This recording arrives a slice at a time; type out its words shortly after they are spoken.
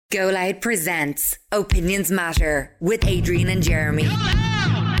Go Loud presents Opinions Matter with Adrian and Jeremy.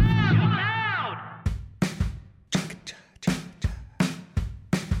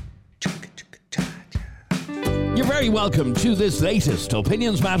 You're very welcome to this latest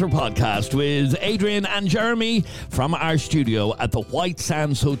Opinions Matter podcast with Adrian and Jeremy from our studio at the White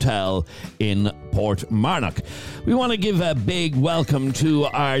Sands Hotel in Portmarnock. We want to give a big welcome to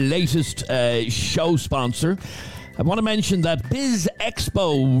our latest show sponsor. I want to mention that Biz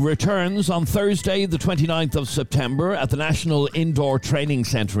Expo returns on Thursday, the 29th of September at the National Indoor Training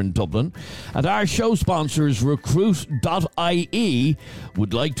Centre in Dublin. And our show sponsors, Recruit.ie,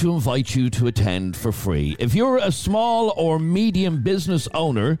 would like to invite you to attend for free. If you're a small or medium business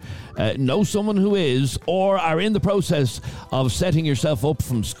owner, know someone who is, or are in the process of setting yourself up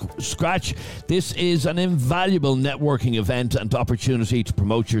from scratch, this is an invaluable networking event and opportunity to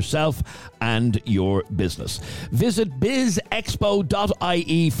promote yourself and your business. Visit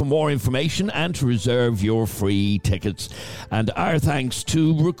bizexpo.ie for more information and to reserve your free tickets. And our thanks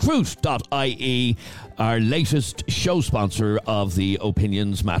to Recruit.ie, our latest show sponsor of the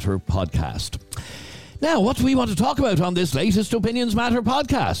Opinions Matter podcast. Now, what do we want to talk about on this latest Opinions Matter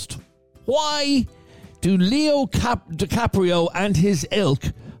podcast? Why do Leo DiCaprio and his ilk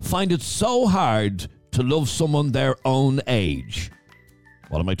find it so hard to love someone their own age?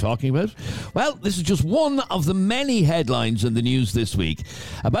 What am I talking about? Well, this is just one of the many headlines in the news this week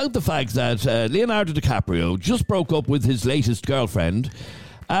about the fact that Leonardo DiCaprio just broke up with his latest girlfriend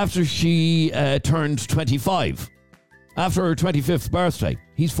after she turned 25. After her 25th birthday.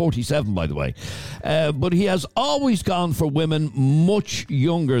 He's 47, by the way. But he has always gone for women much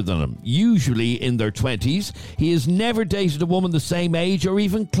younger than him, usually in their 20s. He has never dated a woman the same age or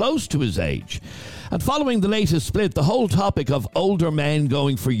even close to his age. And following the latest split, the whole topic of older men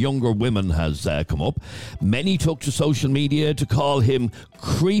going for younger women has come up. Many took to social media to call him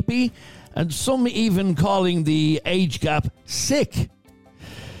creepy, and some even calling the age gap sick.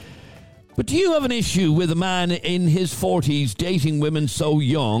 But do you have an issue with a man in his 40s dating women so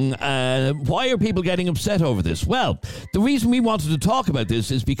young? Why are people getting upset over this? Well, the reason we wanted to talk about this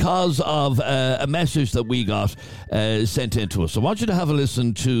is because of a message that we got sent in to us. I want you to have a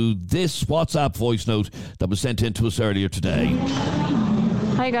listen to this WhatsApp voice note that was sent in to us earlier today.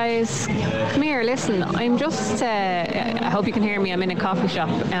 Hi guys, come here, listen, I'm just, I hope you can hear me, I'm in a coffee shop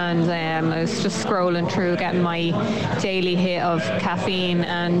and I was just scrolling through getting my daily hit of caffeine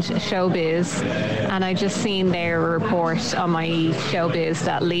and showbiz, and I just seen their report on my showbiz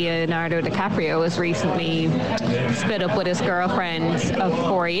that Leonardo DiCaprio has recently split up with his girlfriend of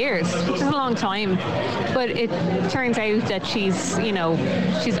 4 years, which is a long time, but it turns out that she's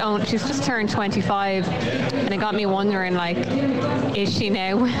just turned 25, and it got me wondering, like, is she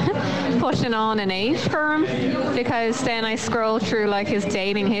now pushing on an age for him? Because then I scroll through like his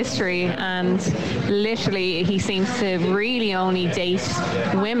dating history and literally he seems to really only date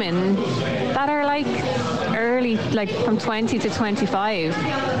women that are like early, like from 20 to 25.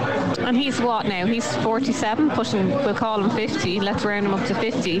 And he's what now? He's 47, pushing, we'll call him 50. Let's round him up to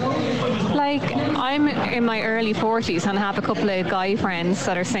 50. Like, I'm in my early 40s and have a couple of guy friends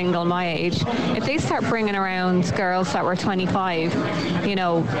that are single my age. If they start bringing around girls that were 25,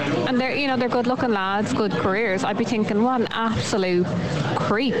 and they're good looking lads, good careers, I'd be thinking, what an absolute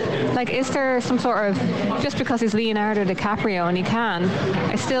creep. Like, is there some sort of, just because he's Leonardo DiCaprio and he can,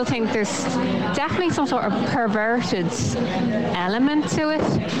 I still think there's definitely some sort of perverted element to it.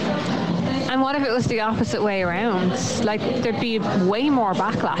 And what if it was the opposite way around? Like, there'd be way more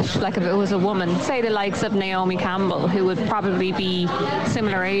backlash, like if it was a woman, say the likes of Naomi Campbell, who would probably be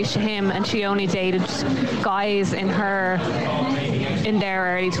similar age to him, and she only dated guys in their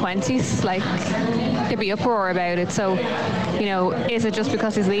early 20s. Like, there'd be uproar about it. So, is it just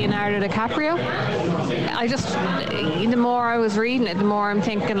because he's Leonardo DiCaprio? The more I was reading it, the more I'm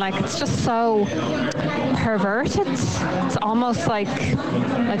thinking, like, it's just so perverted. It's almost like,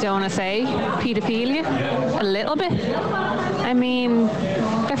 I don't want to say pedophilia, a little bit. I mean,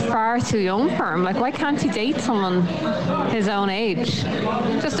 they're far too young for him. Like, why can't he date someone his own age?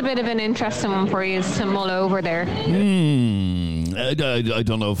 Just a bit of an interesting one for you to mull over there. I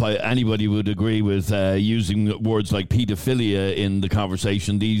don't know if anybody would agree with using words like paedophilia in the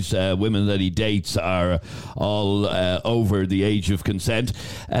conversation. These women that he dates are all over the age of consent.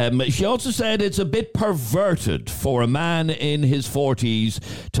 She also said it's a bit perverted for a man in his 40s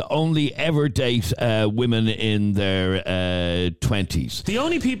to only ever date women in their 20s. The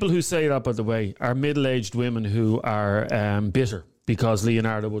only people who say that, by the way, are middle-aged women who are bitter because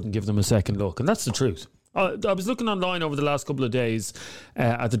Leonardo wouldn't give them a second look. And that's the truth. I was looking online over the last couple of days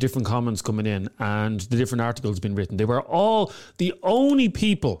at the different comments coming in and the different articles being written. They were all the only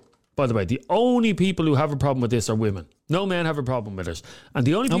people, by the way, the only people who have a problem with this are women. No men have a problem with it. And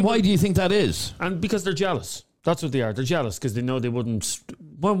the only people, And why do you think that is? And because they're jealous. That's what they are. They're jealous because they know they wouldn't.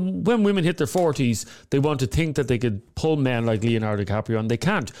 When women hit their 40s, they want to think that they could pull men like Leonardo DiCaprio, and they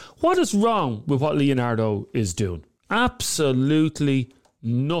can't. What is wrong with what Leonardo is doing? Absolutely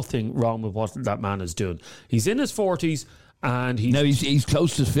nothing wrong with what that man is doing. He's in his 40s and he's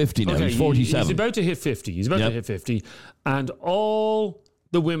close to 50 now. He's 47. He's about to hit 50. He's about to hit 50. And all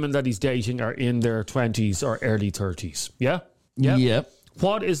the women that he's dating are in their 20s or early 30s. Yeah? Yeah.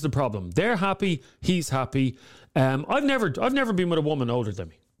 What is the problem? They're happy. He's happy. I've never been with a woman older than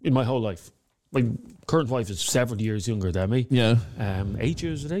me in my whole life. My current wife is several years younger than me. Yeah. 8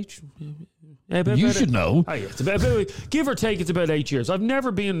 years of age. You should know. Oh, yeah, it's about, give or take, it's about 8 years. I've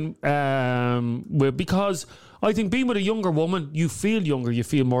never been because I think being with a younger woman, you feel younger, you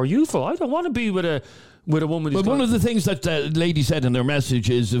feel more youthful. I don't want to be with a woman. But one of the things that lady said in their message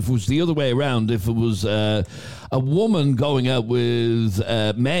is, if it was the other way around, if it was a woman going out with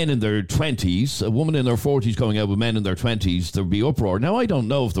men in their 20s, a woman in her 40s going out with men in their 20s, there'd be uproar. Now, I don't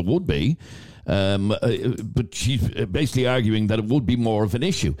know if there would be. But she's basically arguing that it would be more of an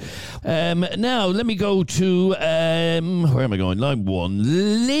issue. Now, let me go to, where am I going? Line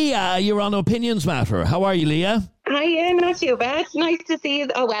 1. Leah, you're on Opinions Matter. How are you, Leah? Hi, not too bad. Nice to see you.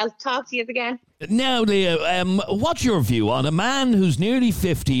 Oh, well, talk to you again. Now, Leah, what's your view on a man who's nearly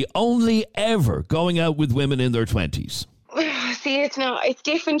 50 only ever going out with women in their 20s? See, it's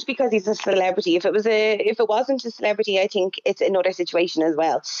different because he's a celebrity. If it wasn't a celebrity, I think it's another situation as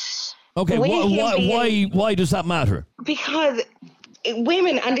well. Okay, why does that matter? Because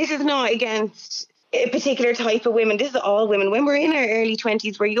women, and this is not against a particular type of women, this is all women. When we're in our early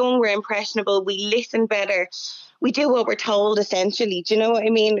 20s, we're young, we're impressionable, we listen better, we do what we're told, essentially. Do you know what I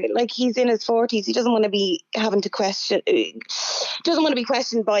mean? Like, he's in his 40s, he doesn't want to be having to question, doesn't want to be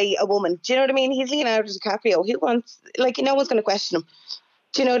questioned by a woman. Do you know what I mean? He's Leonardo DiCaprio. Who wants, like, no one's going to question him.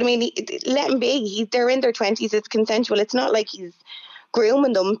 Do you know what I mean? Let him be. They're in their 20s, it's consensual. It's not like he's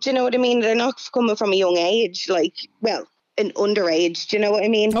grooming them. Do you know what I mean? They're not coming from a young age, like, well, an underage. Do you know what I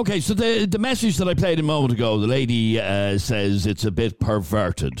mean? Okay, so the message that I played a moment ago, the lady says it's a bit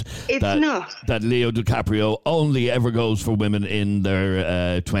perverted. It's not. That Leo DiCaprio only ever goes for women in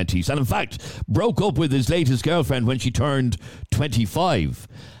their 20s. And in fact, broke up with his latest girlfriend when she turned 25.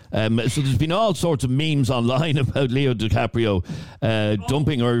 So there's been all sorts of memes online about Leo DiCaprio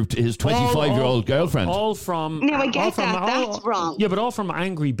dumping his 25-year-old girlfriend. All from... No, I get that. That's wrong. Yeah, but all from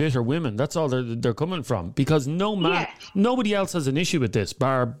angry, bitter women. That's all they're coming from. Because nobody else has an issue with this,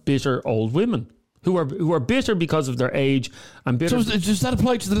 bar bitter old women. Who are bitter because of their age and bitter. So does that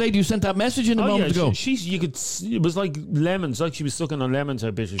apply to the lady who sent that message in a moment ago? It was like lemons, like she was sucking on lemons.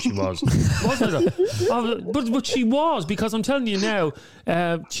 How bitter she was, wasn't it? But she was, because I'm telling you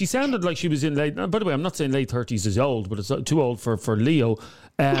now, she sounded like she was in late. By the way, I'm not saying late 30s is old, but it's too old for Leo.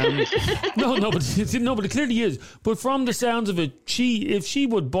 No, but it clearly is. But from the sounds of it, if she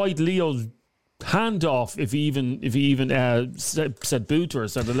would bite Leo's hand off if he even said boo to her,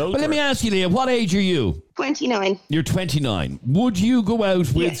 said hello. But let me ask you, Leah, what age are you? 29. You're 29. Would you go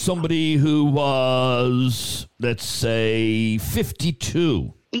out with somebody who was, let's say,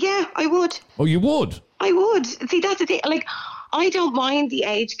 52? Yeah, I would. Oh, you would? I would. See, that's the thing. Like, I don't mind the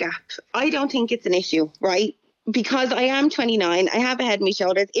age gap. I don't think it's an issue, right? Because I am 29. I have a head on my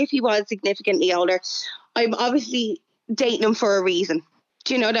shoulders. If he was significantly older, I'm obviously dating him for a reason.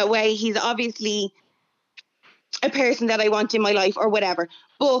 Do you know, that way he's obviously a person that I want in my life or whatever.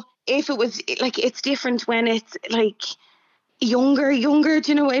 But if it was like, it's different when it's like younger,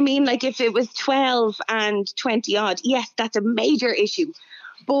 do you know what I mean? Like, if it was 12 and 20 odd, yes, that's a major issue.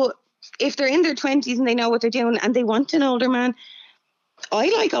 But if they're in their 20s and they know what they're doing and they want an older man,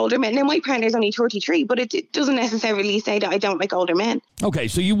 I like older men. Now, my partner's only 33, but it doesn't necessarily say that I don't like older men. Okay,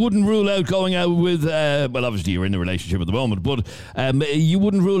 so you wouldn't rule out going out with, well, obviously you're in a relationship at the moment, but you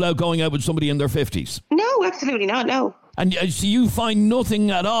wouldn't rule out going out with somebody in their 50s? No, absolutely not, no. And so you find nothing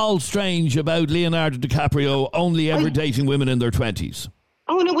at all strange about Leonardo DiCaprio only ever dating women in their 20s?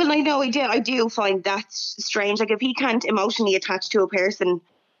 Oh, no, well, I do find that strange. Like, if he can't emotionally attach to a person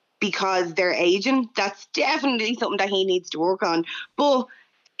because they're aging, that's definitely something that he needs to work on. But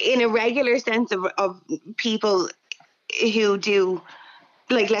in a regular sense of people who do,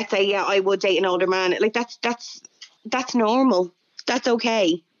 like, let's say, I would date an older man, like, that's normal. That's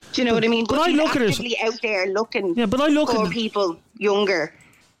okay. Do you know what I mean? But I look actively out there looking for people younger.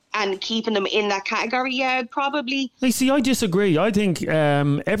 and keeping them in that category, yeah, probably. You see, I disagree. I think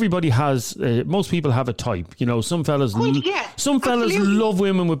everybody has, most people have a type. You know, some fellas love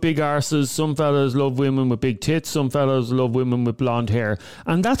women with big arses, some fellas love women with big tits, some fellas love women with blonde hair,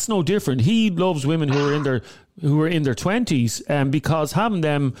 and that's no different. He loves women who are in their 20s, because having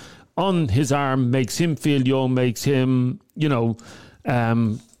them on his arm makes him feel young, makes him, you know.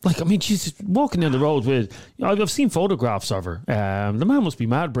 She's walking down the road with... I've seen photographs of her. The man must be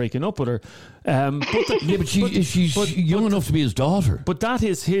mad breaking up with her. She's young enough to be his daughter. But that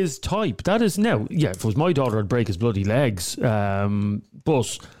is his type. That is now... Yeah, if it was my daughter, I'd break his bloody legs.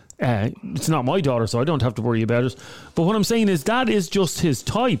 But... it's not my daughter, so I don't have to worry about it. But what I'm saying is that is just his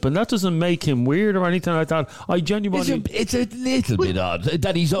type, and that doesn't make him weird or anything like that. I genuinely... It's a little bit odd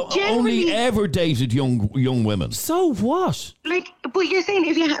that he's only ever dated young women. So what? But you're saying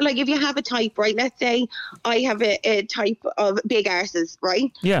if you have a type, right? Let's say I have a type of big arses,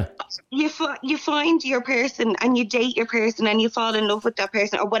 right? Yeah. You find your person and you date your person and you fall in love with that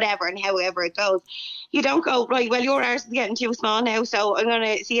person or whatever, and however it goes. You don't go, right, well, your arse is getting too small now, so I'm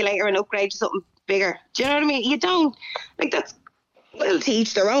going to see you later and upgrade to something bigger. Do you know what I mean? You don't. That's, well, to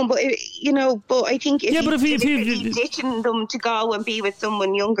each their own, but, but I think if he's ditching them to go and be with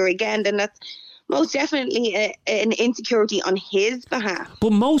someone younger again, then that's most definitely an insecurity on his behalf.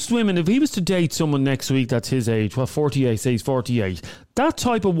 But most women, if he was to date someone next week that's his age, 48, say he's 48, that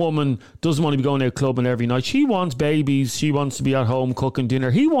type of woman doesn't want to be going out clubbing every night. She wants babies. She wants to be at home cooking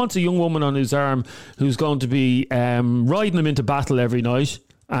dinner. He wants a young woman on his arm who's going to be riding him into battle every night.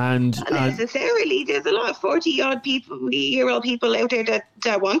 And not necessarily. There's a lot of 40-year-old people out there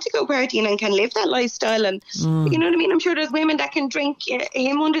that want to go partying and can live that lifestyle. And you know what I mean? I'm sure there's women that can drink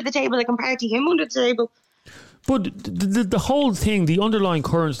him under the table, that can party him under the table. But the whole thing, the underlying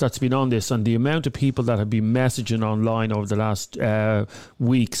currents that's been on this, and the amount of people that have been messaging online over the last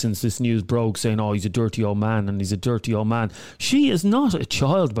week since this news broke, saying, oh, he's a dirty old man and he's a dirty old man. She is not a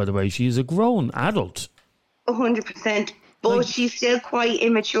child, by the way. She is a grown adult. 100%. But she's still quite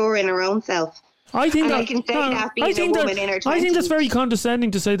immature in her own self. I think I think that's very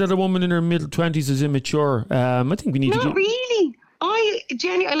condescending to say that a woman in her middle 20s is immature. I think we need to... Not really.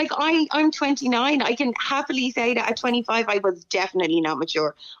 I'm 29. I can happily say that at 25 I was definitely not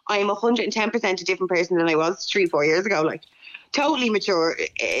mature. I'm 110% a different person than I was 3-4 years ago. Totally mature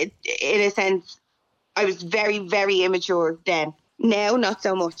in a sense. I was very, very immature then. Now, not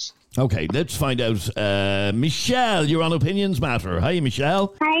so much. Okay, let's find out. Michelle, you're on Opinions Matter. Hi,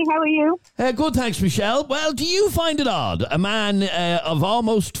 Michelle. Hi, how are you? Good, thanks, Michelle. Well, do you find it odd, a man of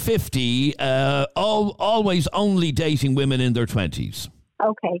almost 50 always only dating women in their 20s?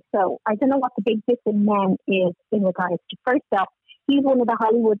 Okay, so I don't know what the big difference in men is in regards to. First off, he's one of the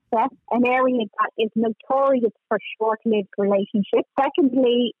Hollywood sets, an area that is notorious for short-lived relationships.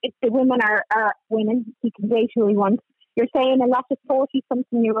 Secondly, if the women are women, he can date who he wants. You're saying a lot of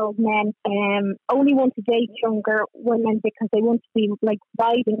 40-something-year-old men only want to date younger women because they want to be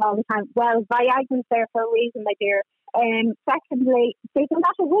vibing all the time. Well, Viagra's there for a reason, my dear. Secondly, there's a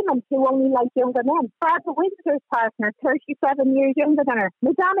lot of women who only like younger men. Barbara Windsor's partner, 37 years younger than her.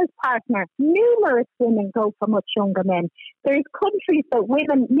 Madonna's partner, numerous women go for much younger men. There's countries that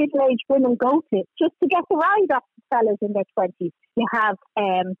middle-aged women go to just to get the ride off the fellas in their 20s. You have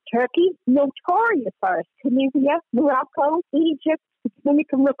Turkey, notorious for it, Tunisia, Morocco, Egypt, the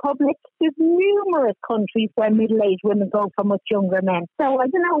Dominican Republic. There's numerous countries where middle-aged women go for much younger men. So I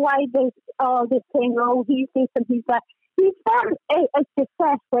don't know why there's all this thing, he's this and he's that. He's found a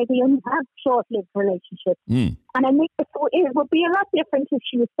success where they only have short-lived relationships. And I think it would be a lot different if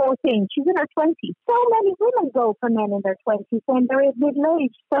she was 14. She's in her 20s. So many women go for men in their 20s when they're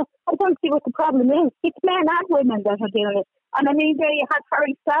middle-aged. So I don't see what the problem is. It's men and women that are doing it. And I mean, there you had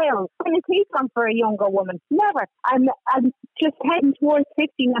Harry Styles. When has he gone for a younger woman? Never. I'm just heading towards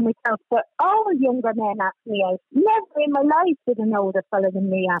 50 now myself, but all younger men ask me out. Never in my life did an older fella than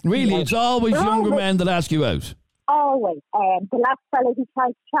me ask me out. Really? It's always younger men that ask you out? Always. The last fella who tried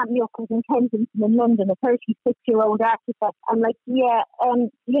to chat me up was in Kensington in London, a 36-year-old architect. I'm like, yeah,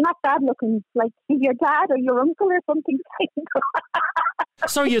 you're not bad looking. Like, is your dad or your uncle or something?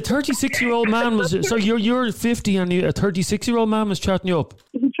 Sorry, a 36-year-old man was... Sorry, you're 50 and a 36-year-old man was chatting you up?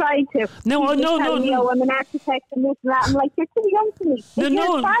 He tried to. No, I'm an architect and this and that. I'm like, you're too young to me.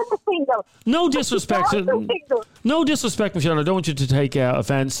 No disrespect. No disrespect, Michelle. I don't want you to take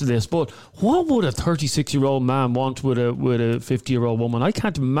offence to this, but what would a 36-year-old man want with a 50-year-old woman? I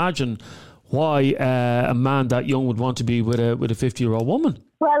can't imagine why a man that young would want to be with a 50-year-old woman.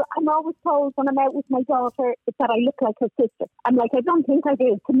 Well, I'm always told when I'm out with my daughter that I look like her sister. I'm like, I don't think I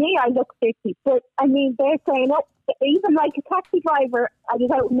do. To me, I look 50. But, I mean, they're saying, even like a taxi driver, I was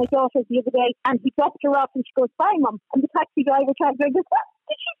out with my daughter the other day and he dropped her off and she goes, bye mum. And the taxi driver tried to go,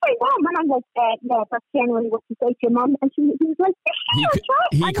 did she say mum? And I'm like, no, that's generally what you say to your mum. And he was like,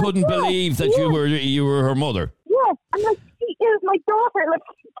 he couldn't believe that you were her mother. Yeah, I'm like, she is my daughter. Like,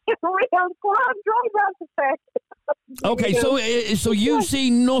 go on, drive around the fair. Okay, so you see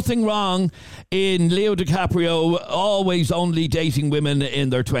nothing wrong in Leo DiCaprio always only dating women in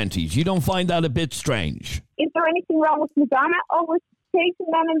their 20s. You don't find that a bit strange? Is there anything wrong with Madonna always dating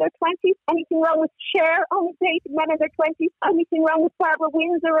men in their 20s? Anything wrong with Cher only dating men in their 20s? Anything wrong with Barbara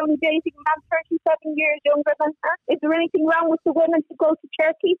Windsor only dating a man 37 years younger than her? Is there anything wrong with the women who go to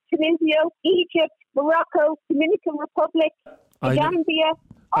Turkey, Tunisia, Egypt, Morocco, Dominican Republic, Gambia?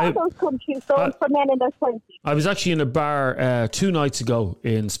 All those countries going for men in their 20s. I was actually in a bar 2 nights ago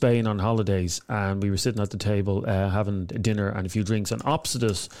in Spain on holidays, and we were sitting at the table having dinner and a few drinks, and opposite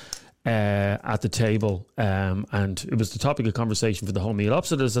us at the table, and it was the topic of conversation for the whole meal.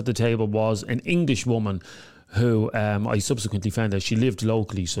 Opposite us at the table was an English woman who I subsequently found out she lived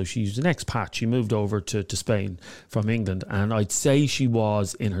locally, so she's an expat. She moved over to Spain from England, and I'd say she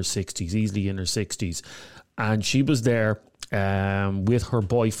was in her 60s, easily in her 60s, and she was there with her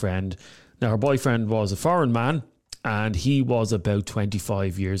boyfriend. Now, her boyfriend was a foreign man, and he was about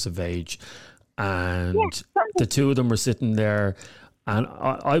 25 years of age, and the two of them were sitting there. And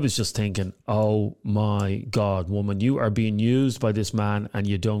I was just thinking, oh my God, woman, you are being used by this man, and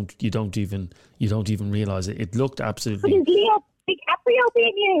you don't even realise it. It looked absolutely. But is Leo DiCaprio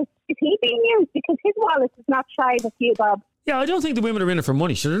being used? Is he being used? Because his wallet is not shy of a few bob. Yeah, I don't think the women are in it for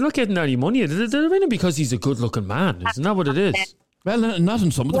money. So they're not getting any money. They're in it because he's a good-looking man. Isn't that what it is? Well, not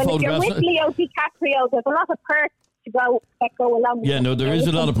in some of the photographs. If you're with Leo DiCaprio, there's a lot of perks to go along with. Yeah, no, there is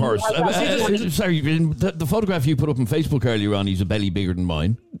a lot of purse. Sorry, the photograph you put up on Facebook earlier on, he's a belly bigger than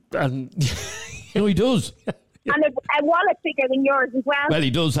mine. No, he does. And a wallet bigger than yours as well. Well,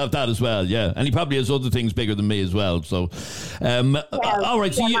 he does have that as well, yeah. And he probably has other things bigger than me as well. So, all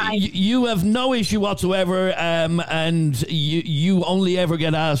right, so you have no issue whatsoever, and you only ever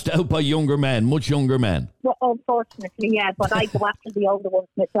get asked out by younger men, much younger men. Well, unfortunately, yeah, but I go after the older ones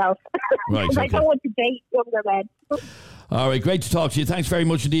myself. Right, okay. I don't want to date younger men. All right, great to talk to you. Thanks very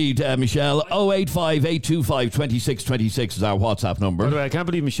much indeed, Michelle. 085 825 2626 is our WhatsApp number. By the way, I can't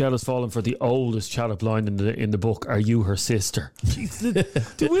believe Michelle has fallen for the oldest chat-up line in the book. Are you her sister?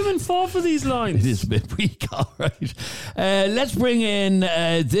 Do women fall for these lines? It is a bit weak, all right. Let's bring in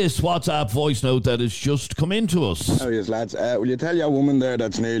this WhatsApp voice note that has just come in to us. Oh yes, lads. Will you tell your woman there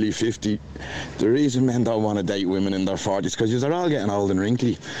that's nearly 50, the reason men don't want to date women in their 40s because they're all getting old and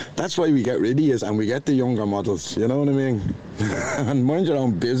wrinkly. That's why we get rid of you and we get the younger models. You know what I mean? And mind your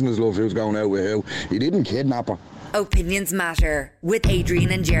own business, love, who's going out with who. He didn't kidnap her. Opinions Matter with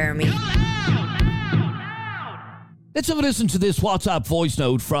Adrian and Jeremy. Let's have a listen to this WhatsApp voice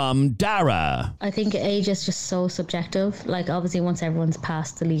note from Dara. I think age is just so subjective. Like, obviously, once everyone's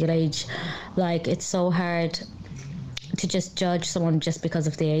past the legal age, like, it's so hard to just judge someone just because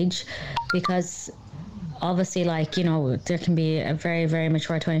of the age. Because obviously, like, you know, there can be a very, very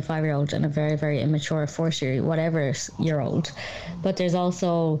mature 25-year-old and a very, very immature 40-whatever-year-old. But there's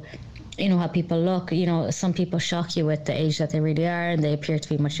also, you know, how people look. You know, some people shock you with the age that they really are and they appear to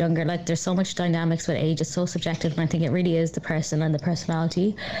be much younger. Like, there's so much dynamics with age. It's so subjective, and I think it really is the person and the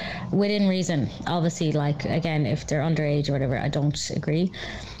personality within reason. Obviously, like, again, if they're underage or whatever, I don't agree.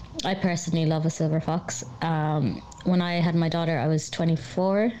 I personally love a silver fox. When I had my daughter, I was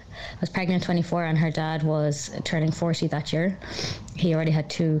 24. I was pregnant at 24, and her dad was turning 40 that year. He already had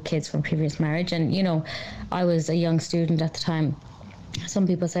 2 kids from previous marriage, and, you know, I was a young student at the time. Some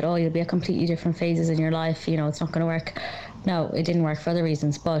people said, oh, you'll be at completely different phases in your life, you know, it's not going to work. No, it didn't work for other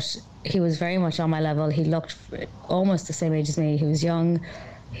reasons, but he was very much on my level. He looked almost the same age as me. He was young,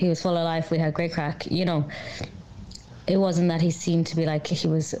 he was full of life, we had great crack, you know. It wasn't that he seemed to be like he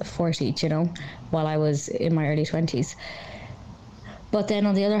was 40, you know, while I was in my early 20s. But then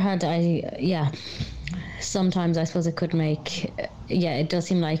on the other hand, sometimes I suppose it could make, it does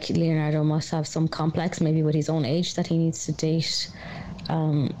seem like Leonardo must have some complex, maybe with his own age, that he needs to date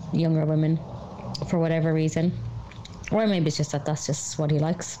younger women for whatever reason. Or maybe it's just that's just what he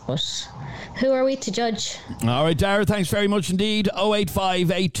likes, but who are we to judge? All right, Dara, thanks very much indeed. 085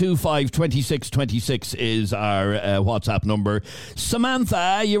 825 2626 is our WhatsApp number.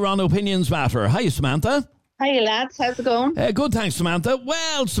 Samantha, you're on Opinions Matter. Hi, Samantha. Hiya, lads. How's it going? Good, thanks, Samantha.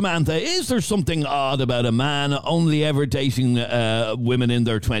 Well, Samantha, is there something odd about a man only ever dating women in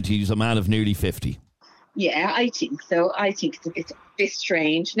their 20s, a man of nearly 50? Yeah, I think so. I think it's a bit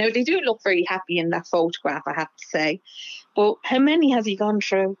strange. Now, they do look very happy in that photograph, I have to say. But how many has he gone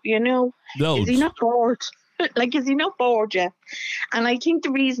through, you know? Loads. Is he not bored? Like, is he not bored yet? And I think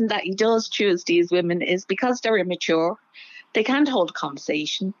the reason that he does choose these women is because they're immature. They can't hold a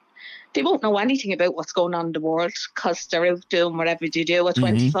conversation. They won't know anything about what's going on in the world because they're out doing whatever they do at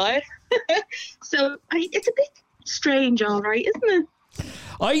 25. So it's a bit strange, all right, isn't it?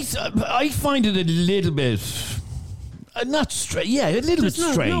 I find it a little bit... not strange. Yeah, a little bit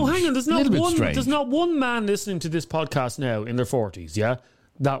strange. No, hang on. There's not one man listening to this podcast now in their 40s, yeah,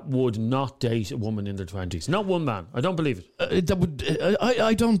 that would not date a woman in their 20s. Not one man. I don't believe it.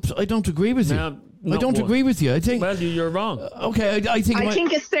 I don't agree with you. I don't agree with you. I think. Well, you're wrong. Okay, I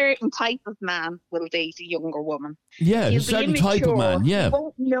think a certain type of man will date a younger woman. Yeah, a certain type of man. Yeah,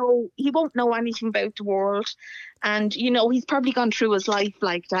 he won't know anything about the world, and he's probably gone through his life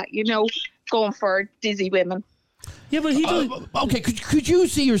like that. Going for dizzy women. Yeah, but he does. Okay, could you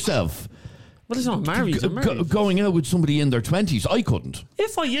see yourself? Well, he's not married. Going out with somebody in their 20s, I couldn't.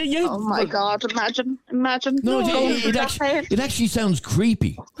 If I, yeah. Oh my God! Imagine. No, it actually sounds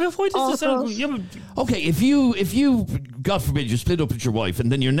creepy. Well, why does it sound? Yeah, okay, if you, God forbid, you split up with your wife,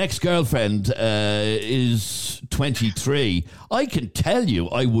 and then your next girlfriend is 23, I can tell you,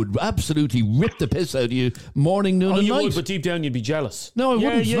 I would absolutely rip the piss out of you morning, noon, and night. You would, but deep down, you'd be jealous. No, I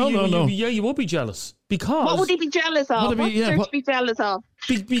wouldn't. No. You would be jealous. Because what would he be jealous of? What's there to be jealous of?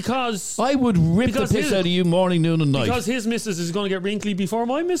 Because I would rip the piss out of you morning, noon, and night. Because his missus is going to get wrinkly before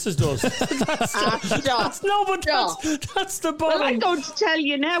my missus does. That's the bottom. Well, I'm going to tell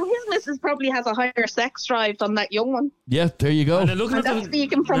you now, his missus probably has a higher sex drive than that young one. Yeah, there you go. And that's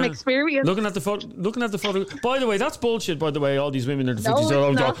speaking from experience. Looking at the photo. By the way, that's bullshit. By the way, all these women in the 50s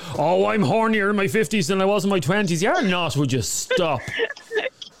I'm hornier in my 50s than I was in my 20s. You're not. Would you stop?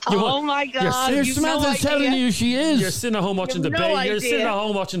 My God! Samantha's telling you she is. You're sitting at home watching You're sitting at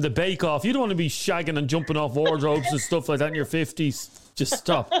home watching the Bake Off. You don't want to be shagging and jumping off wardrobes and stuff like that in your 50s. Just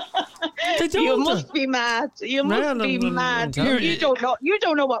stop. You must be mad. You must be mad. You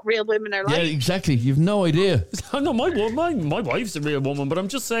don't know what real women are like. Yeah, exactly. You've no idea. No, my wife's a real woman, but I'm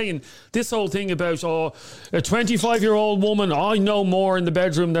just saying this whole thing about a 25-year-old woman. I know more in the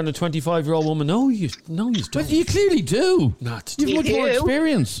bedroom than a 25-year-old woman. No, you don't. But you clearly do. Not you've much more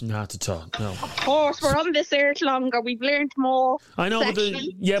experience. Not at all. No. Of course, we're on this earth longer. We've learned more. I know,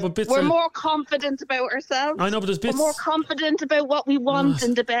 but we're more confident about ourselves. I know, but there's bits. We're more confident about what we want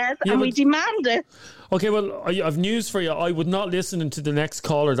in the bed, and we demand it. Okay, well, I've news for you. I would not listen to the next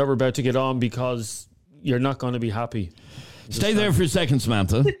caller that we're about to get on because you're not going to be happy. Stay there for a second,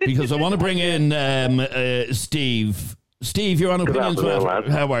 Samantha, because I want to bring in Steve. Steve, you're on Opinions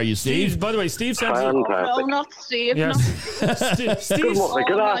Matter. How are you, Steve? By the way, Steve sent us... No, not Steve. Yes. No. Steve,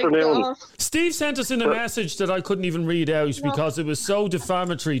 good afternoon. Steve sent us in a message that I couldn't even read out because it was so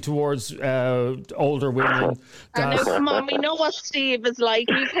defamatory towards older women. And now, come on, we know what Steve is like.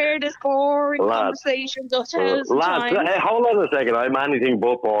 We've heard his boring conversations a thousand times. Hold on a second. I'm anything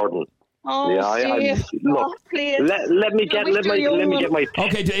but boring. Oh, yeah, look. Please. Let me get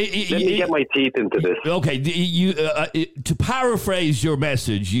my teeth into this. Okay, to paraphrase your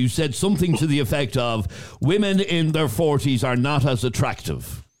message, you said something to the effect of women in their 40s are not as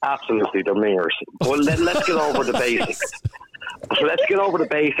attractive. Absolutely, they're mingers. Well, let's get over the basics. Let's get over the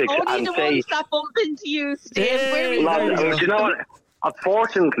basics and say. Only the ones that bump into you, Steve. You know what?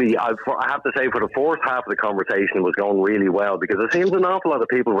 Unfortunately, I have to say, for the fourth half of the conversation, it was going really well because it seems an awful lot of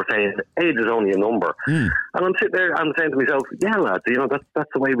people were saying age is only a number, and I'm sitting there and saying to myself, "Yeah, lads, that's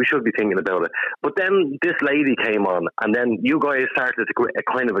the way we should be thinking about it." But then this lady came on, and then you guys started to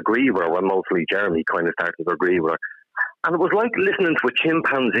kind of agree with her. Well, mostly Jeremy kind of started to agree with her, and it was like listening to a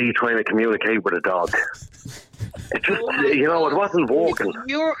chimpanzee trying to communicate with a dog. It just, it wasn't working.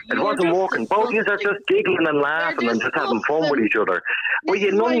 It wasn't working. Both of you are just giggling and laughing and just having fun with each other. Well,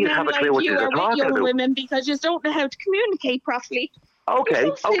 none of you have a clue what you're talking about. Women because you don't know how to communicate properly.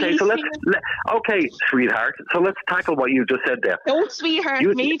 Okay, sweetheart. So let's tackle what you just said there. Don't sweetheart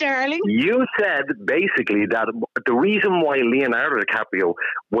me, darling. You said basically that the reason why Leonardo DiCaprio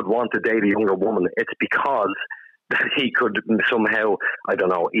would want to date a younger woman, it's because that he could somehow, I don't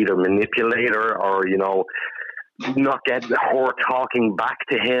know, either manipulate her or, not get her talking back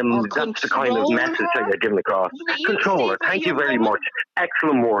to him. That's the kind of message that you're giving across. Control her. Thank you very much.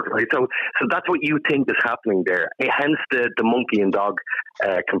 Excellent word. Right? So that's what you think is happening there. Hence the monkey and dog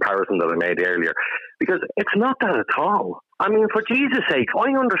comparison that I made earlier. Because it's not that at all. I mean, for Jesus' sake,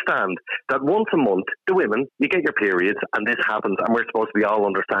 I understand that once a month, the women, you get your periods and this happens and we're supposed to be all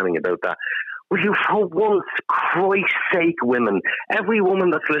understanding about that. Will you, for once, Christ's sake, women, every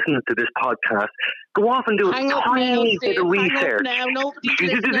woman that's listening to this podcast, Go off and do a Hang up tiny now, bit Steve. of Hang up research. now. Nobody's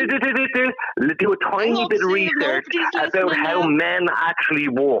listening. Do a tiny Hang up, bit of Steve. research Nobody's about listening how now. men actually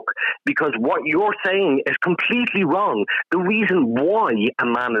walk, because what you're saying is completely wrong. The reason why a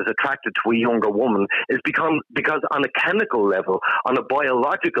man is attracted to a younger woman is because on a chemical level, on a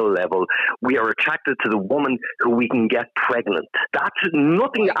biological level, we are attracted to the woman who we can get pregnant. That's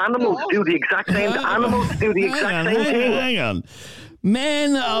nothing. Animals do the exact same. Animals do the exact same thing. Hang on.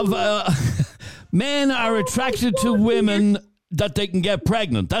 Men are attracted to women that they can get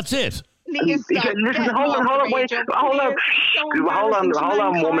pregnant. That's it. Listen, hold on,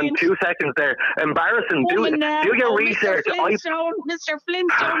 woman. 2 seconds there. Embarrassing. Do your research. Mr.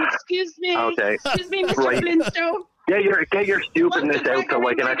 Flintstone, excuse me. Okay. Excuse me, Mr. Right. Flintstone. Get your stupidness out so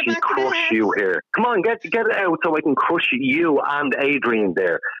I can actually crush you here. Come on, get it out so I can crush you and Adrian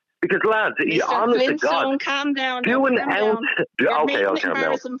there. Because lads, Mr. honest to Flintstone, God, calm down. do an calm ounce. down. Okay, I'll calm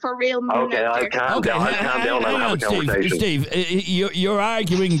down. For real Okay, I'll calm down. I'll calm down and have a conversation. Steve, you're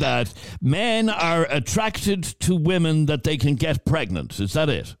arguing that men are attracted to women that they can get pregnant. Is that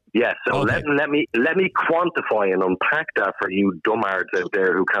it? Yes, so Okay. let me quantify and unpack that for you dumbards out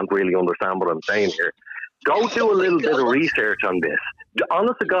there who can't really understand what I'm saying here. Go do a little bit of research on this.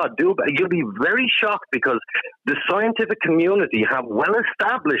 Honest to God, you'll be very shocked because the scientific community have well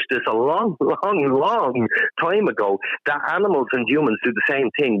established this a long time ago that animals and humans do the same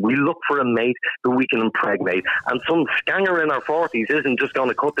thing. We look for a mate who we can impregnate, and some scanger in our 40s isn't just going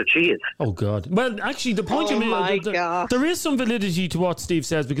to cut the cheese. Oh God! Well, actually, the point you made, there is some validity to what Steve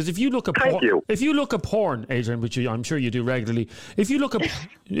says, because if you look at porn, Adrian, which I'm sure you do regularly, if you look at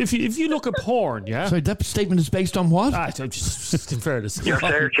porn, yeah. Sorry, that statement is based on what? Just in fairness. Your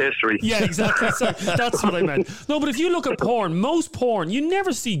search history. Yeah, exactly. Sorry, that's what I meant. No, but if you look at porn, most porn, you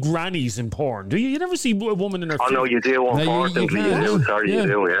never see grannies in porn, do you? You never see a woman in her. Oh no, you do. Unfortunately, you do. Sorry, you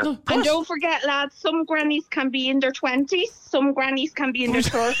do. Yeah. And don't forget, lads, some grannies can be in their 20s, some grannies can be in their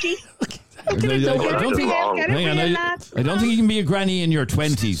 30s. I don't think you can be a granny in your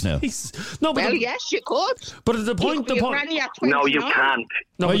 20s now. No, but yes, you could. But the point, no, you can't.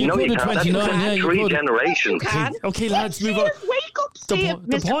 No, you could at 29. That's three generations. Okay, lads, move on. Wake up, Steve.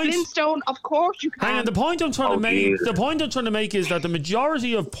 Mr. Flintstone, of course you can. Hang on, the point I'm trying to make is that the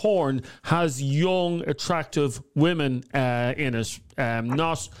majority of porn has young, attractive women in it,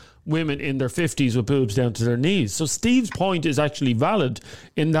 not women in their 50s with boobs down to their knees. So Steve's point is actually valid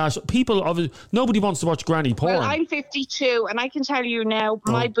in that nobody wants to watch granny porn. Well, I'm 52 and I can tell you now,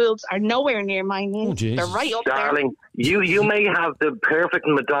 my boobs are nowhere near my knees. They're right up Darling, you may have the perfect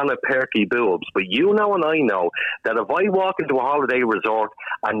Madonna perky boobs, but you know and I know that if I walk into a holiday resort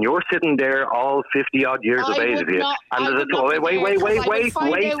and you're sitting there all 50 odd years of age of you, and there's a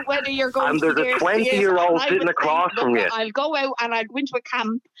 20-year-old sitting across from you. I'll go out and I'll go into a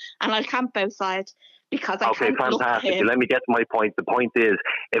camp and I'll camp outside because I can't look at him. Let me get to my point. The point is,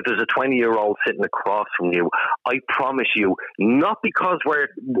 if there's a 20-year-old sitting across from you, I promise you, not because we're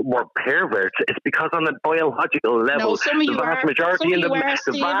perverts, it's because on a biological level, the vast majority of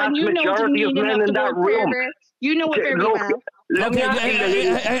men in that room. You know it very well.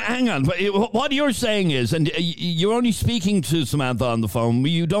 Hang on. What you're saying is, and you're only speaking to Samantha on the phone,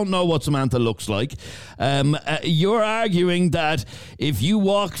 you don't know what Samantha looks like. You're arguing that if you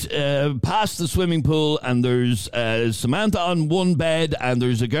walked past the swimming pool and there's Samantha on one bed and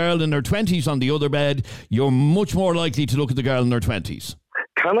there's a girl in her 20s on the other bed, you're much more likely to look at the girl in her 20s.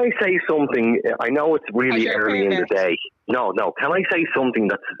 Can I say something? I know it's really early in the day. No. Can I say something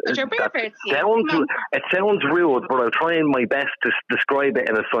it sounds rude, but I'll try my best to describe it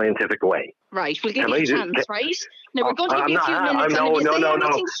in a scientific way. Right, we'll give you a chance, right? Now we're going to give you a few minutes.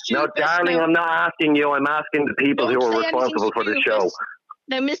 No, darling, I'm not asking you. I'm asking the people who are responsible for the show.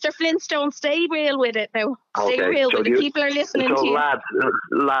 Now, Mr. Flintstone, stay real with it now. Stay real with it. People are listening to you. Lads,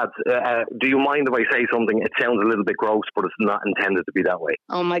 do you mind if I say something? It sounds a little bit gross, but it's not intended to be that way.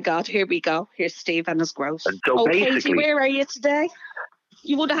 Oh, my God. Here we go. Here's Steve and his gross. So Katie, where are you today?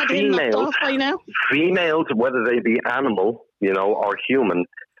 You would have had him knocked off by now. Females, whether they be animal, or human,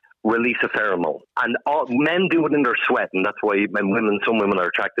 release a pheromone, and men do it in their sweat, and that's why some women are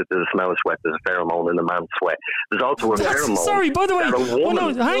attracted to the smell of sweat. There's a pheromone in a man's sweat. There's also a pheromone. Sorry, by the way,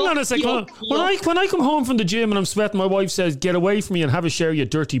 hang on a second. When I come home from the gym and I'm sweating, my wife says, "Get away from me and have a share, you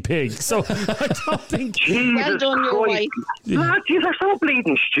dirty pig." So I don't think. Jesus well done, your wife. Lads, you are so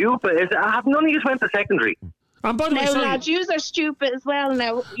bleeding stupid. Have none of you went to secondary? And by the way, lads, you are stupid as well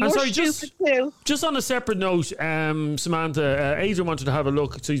now. You're stupid too. Just on a separate note, Samantha, Adrian wanted to have a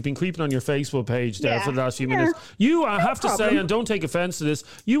look, so he's been creeping on your Facebook page there for the last few minutes. You, I have to say, and don't take offence to this,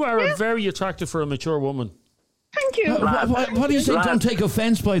 you are very attractive for a mature woman. Thank you. What do you say? Don't take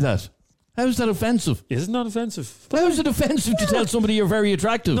offence by that. How's that offensive? Is it not offensive? How is it offensive to tell somebody you're very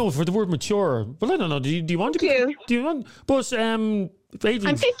attractive? No, for the word mature. Well, I don't know. Do you want to be? Do you want? But Adrian's,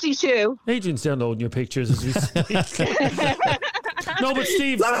 I'm 52. Adrian's downloading your pictures as we speak. No, but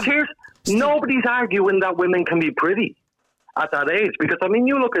Steve, nobody's arguing that women can be pretty at that age, because I mean,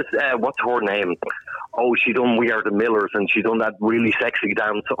 you look at what's her name? Oh, she done We Are the Millers, and she done that really sexy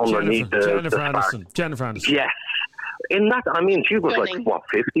dance underneath Jennifer the Aniston. Jennifer Aniston. Yes, in that, I mean, she was like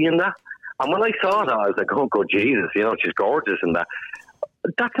 50 in that, and when I saw that, I was like, oh, good Jesus, she's gorgeous in that.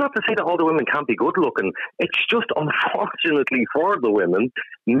 That's not to say that all the women can't be good looking. It's just, unfortunately for the women,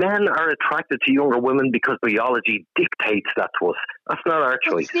 men are attracted to younger women because biology dictates that to us. That's not our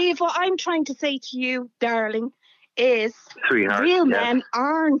choice. Steve, what I'm trying to say to you, darling, is Sweetheart, real men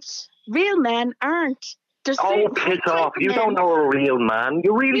aren't. Real men aren't. Piss off. You don't know a real man.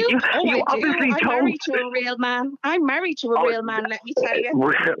 You really, you obviously don't. I'm married to a real man. I'm married to a real man, let me tell you.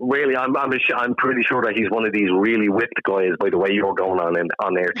 Really, I'm pretty sure that he's one of these really whipped guys, by the way you're going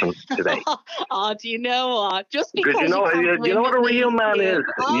on air today. Oh, do you know what? Just because you know what a real man is.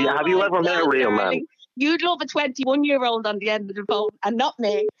 Have you ever met a real man? You'd love a 21-year-old on the end of the phone, and not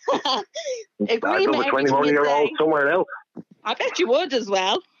me. I'd love a 21-year-old somewhere else. I bet you would as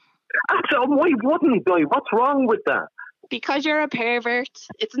well. Absolutely. Why wouldn't I? What's wrong with that? Because you're a pervert.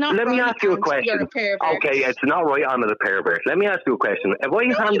 It's not. Let me ask you a question. You're a pervert. Okay, it's not right. I'm a pervert. Let me ask you a question. If I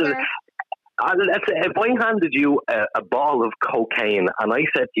handed you a ball of cocaine and I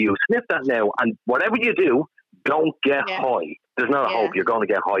said to you, sniff that now, and whatever you do, don't get high. There's not a hope you're going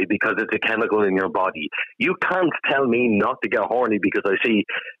to get high because it's a chemical in your body. You can't tell me not to get horny because I see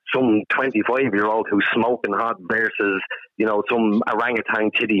some 25-year-old who's smoking hot versus, some orangutan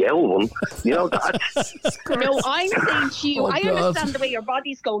titty one. That's... No, I'm saying to you, I understand the way your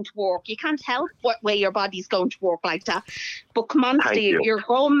body's going to work. You can't help what way your body's going to work like that. But come on, Steve, you're a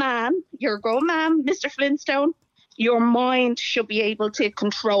grown man. You're a grown man, Mr. Flintstone. Your mind should be able to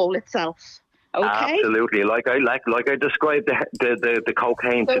control itself. Okay. Absolutely, like I described the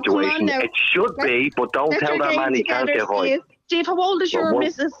cocaine situation. It should be, but don't tell that man he can't get high. Steve, how old is your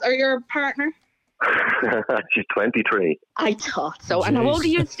missus or your partner? She's 23. I thought so. Jeez. And how old are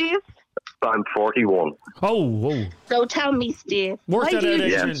you, Steve? I'm 41. Oh. So tell me, Steve, why do you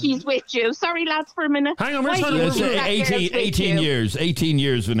think she's with you? Sorry, lads, for a minute. Hang on, we're trying to 18 years. 18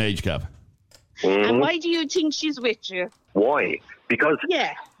 years of an age gap. Mm-hmm. And why do you think she's with you? Why? Because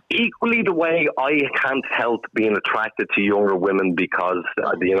equally the way I can't help being attracted to younger women because,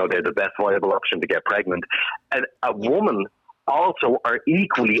 they're the best viable option to get pregnant. And a woman also are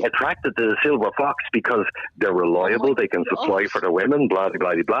equally attracted to the silver fox because they're reliable, they can supply for the women, blah,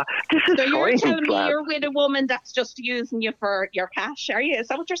 blah, blah, blah. This is so you're telling me you're with a woman that's just using you for your cash, are you? Is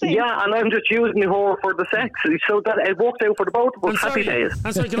that what you're saying? Yeah, and I'm just using her for the sex, so that it works out for the both of us. Happy days.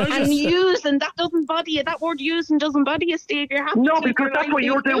 And using, that doesn't body you. That word using doesn't body you, Steve. You're happy. No, because that's what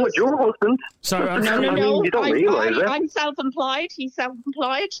you're doing with your husband. Sorry, no. You don't realise it. I'm self-employed. He's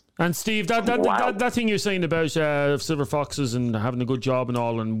self-employed. And Steve, that thing you're saying about silver foxes and having a good job and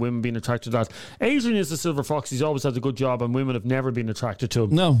all, and women being attracted to that. Adrian is the silver fox. He's always had a good job, and women have never been attracted to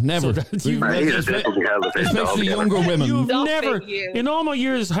him. No, never. Especially younger women. You've never, in all my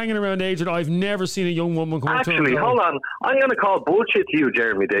years hanging around Adrian, I've never seen a young woman come up to him. Actually, hold on. I'm going to call bullshit to you,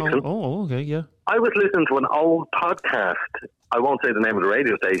 Jeremy Dixon. Oh, okay, yeah. I was listening to an old podcast. I won't say the name of the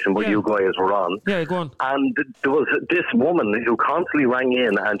radio station, but you guys were on. Yeah, go on. And there was this woman who constantly rang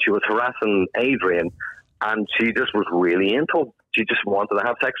in and she was harassing Adrian, and she just was really into him. She just wanted to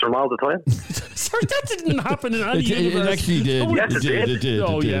have sex with him all the time. Sorry, that didn't happen in any universe. It actually did. Yes, it did.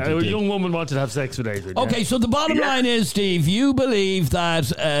 A young woman wanted to have sex with Adrian. Okay, so the bottom line is, Steve, you believe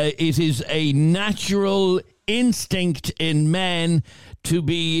that it is a natural instinct in men to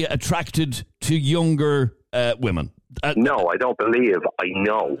be attracted to younger women. No, I don't believe. I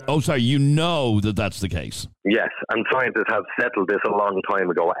know. Oh, sorry. You know that that's the case. Yes, and scientists have settled this a long time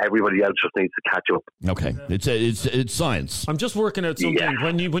ago. Everybody else just needs to catch up. Okay, it's science. I'm just working out something. Yeah.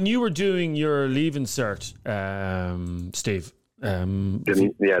 When you were doing your leaving cert, Steve.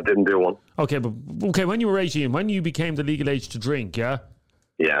 Didn't do one. Okay, but when you were 18, when you became the legal age to drink,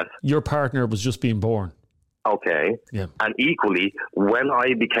 yes, your partner was just being born. Okay, yeah, and equally, when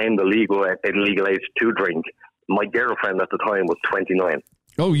I became the legal age to drink, my girlfriend at the time was 29.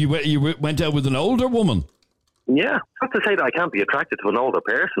 Oh, you went out with an older woman? Yeah, not to say that I can't be attracted to an older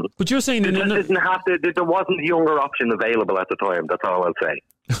person. But you're saying there wasn't a younger option available at the time. That's all I'll say.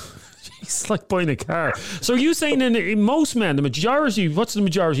 It's like buying a car. So are you saying in most men, the majority, what's the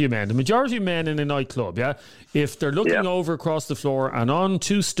majority of men? The majority of men in a nightclub, yeah? If they're looking over across the floor and on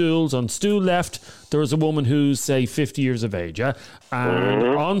two stools, on stool left, there's a woman who's, say, 50 years of age, yeah? And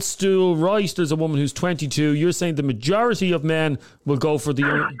on stool right, there's a woman who's 22. You're saying the majority of men will go for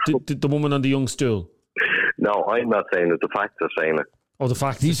the woman on the young stool? No, I'm not saying it. The facts are saying it. Oh, the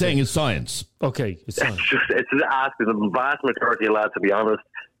facts. He's saying it's science. Okay, it's science. It's asking the vast majority of lads, to be honest.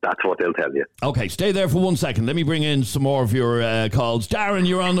 That's what they'll tell you. Okay, stay there for 1 second. Let me bring in some more of your calls. Darren,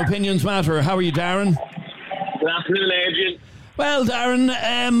 you're on Opinions Matter. How are you, Darren? Good afternoon, Adrian. Well,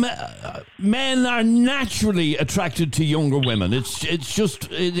 Darren, men are naturally attracted to younger women.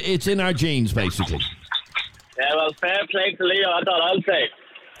 It's in our genes, basically. Yeah, well, fair play to Leo, I thought I'd say.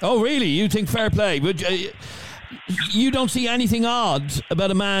 Oh, really? You think fair play? But you don't see anything odd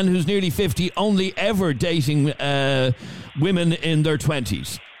about a man who's nearly 50 only ever dating women in their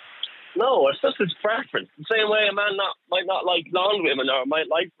 20s? No, it's just his preference. The same way a man might not like blonde women or might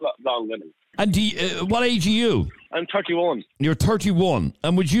like blonde women. And what age are you? I'm 31. You're 31.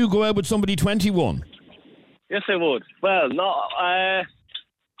 And would you go out with somebody 21? Yes, I would. Well, no, I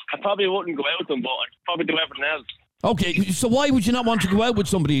probably wouldn't go out with them, but I'd probably do everything else. Okay, so why would you not want to go out with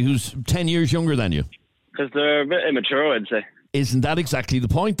somebody who's 10 years younger than you? Because they're a bit immature, I'd say. Isn't that exactly the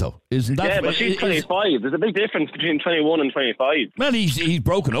point, though? Isn't that? Yeah, but she's 25. There's a big difference between 21 and 25. Well, he's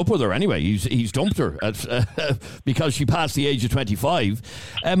broken up with her anyway. He's dumped her because she passed the age of 25.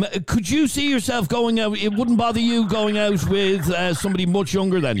 Could you see yourself going out? It wouldn't bother you going out with somebody much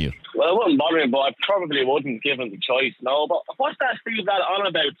younger than you? Well, it wouldn't bother me, but I probably wouldn't give him the choice. No, but what's that Steve that on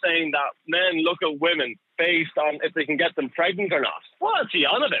about saying that men look at women based on if they can get them pregnant or not? What's he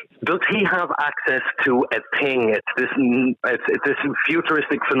on about? Does he have access to a thing? It's this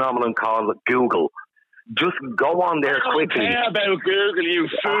futuristic phenomenon called Google. Just go on there quickly. I don't care about Google, you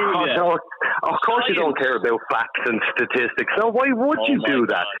fool. No, of course you don't care about facts and statistics. So why would you do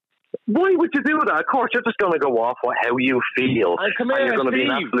that? Why would you do that? Of course, you're just going to go off how you feel, and you're going to be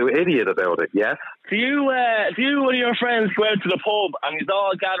an absolute idiot about it, yes? Do you and your friends go out to the pub and you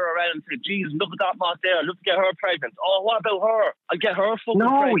all gather around and say, geez, look at that mot there, look to get her pregnant. Oh, what about her? I'll get her fucking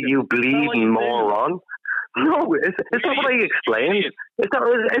pregnant. No, you bleeding moron. No, is that what I explained? Is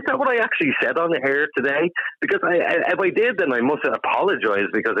that what I actually said on the air today? Because if I did, then I must apologise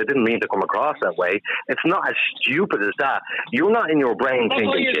because I didn't mean to come across that way. It's not as stupid as that. You're not in your brain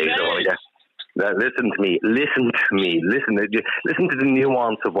thinking, Jesus, listen to me. Listen to the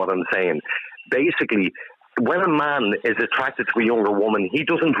nuance of what I'm saying. Basically, when a man is attracted to a younger woman, he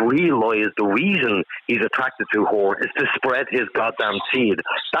doesn't realise the reason he's attracted to her is to spread his goddamn seed.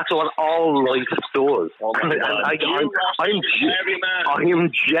 That's what all life does. Oh I am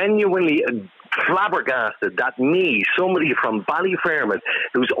genuinely flabbergasted that somebody from Ballyfermot,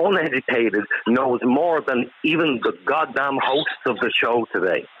 who's uneducated, knows more than even the goddamn hosts of the show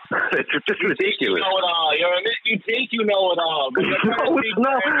today. It's just ridiculous. You know it all. You think you know it all. But no, it's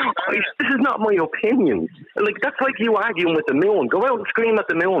not. This is not my opinion. Like, that's like you arguing with the moon. Go out and scream at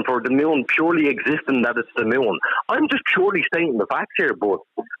the moon for the moon purely existing that it's the moon. I'm just purely stating the facts here,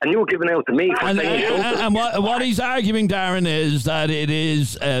 and you're giving out to me for saying something. And what he's arguing, Darren, is that it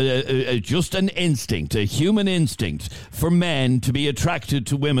is just an instinct, a human instinct for men to be attracted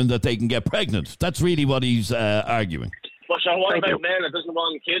to women that they can get pregnant. That's really what he's arguing. But so what about men that doesn't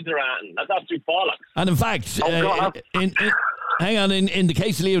want kids around? That's absolute bollocks. And in fact, in the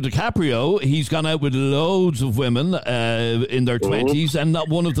case of Leo DiCaprio, he's gone out with loads of women in their 20s, and not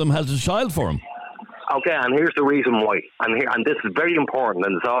one of them has a child for him. Okay, and here's the reason why. And this is very important,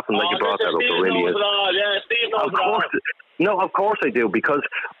 and it's often that you brought that up. It really is. Steve knows it all. No, of course I do, because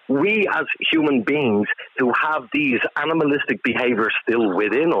we as human beings who have these animalistic behaviours still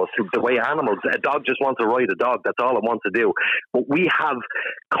within us, the way animals, a dog just wants to ride a dog, that's all it wants to do. But we have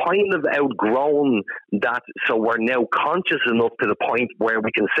kind of outgrown that, so we're now conscious enough to the point where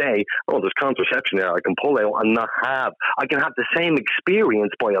we can say, oh, there's contraception there, I can pull out and not have. I can have the same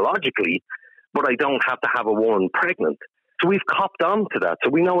experience biologically, but I don't have to have a woman pregnant. So we've copped on to that,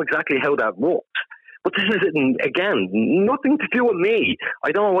 so we know exactly how that works. But this is, again, nothing to do with me.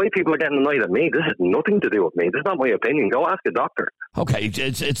 I don't know why people are getting annoyed at me. This has nothing to do with me. This is not my opinion. Go ask a doctor. Okay,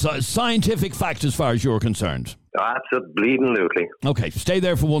 it's a scientific fact as far as you're concerned. Absolutely. Okay, stay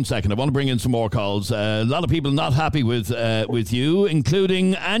there for 1 second. I want to bring in some more calls. A lot of people not happy with you,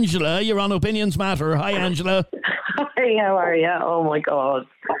 including Angela. You're on Opinions Matter. Hi, Angela. Hi, how are you? Oh, my God.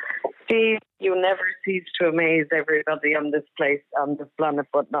 Steve, you never cease to amaze everybody on this place, on this planet,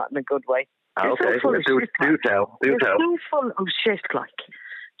 but not in a good way. Okay, do tell. You're so full of shit, like.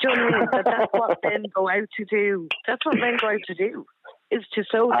 Do you know what I mean? That's what men go out to do. That's what men go out to do. is to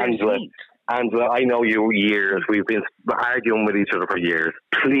sow their seeds. Angela, I know you years. We've been arguing with each other for years.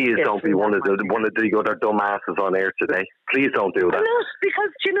 Please don't be one of the other dumbasses on air today. Please don't do that. I'm not, because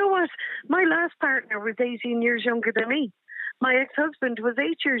do you know what? My last partner was 18 years younger than me. My ex-husband was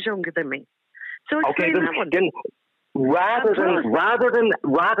 8 years younger than me. So okay, then rather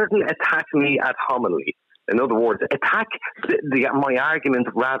than attack me ad hominem, in other words, attack my argument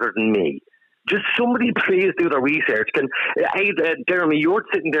rather than me. Just somebody please do the research. Jeremy, you're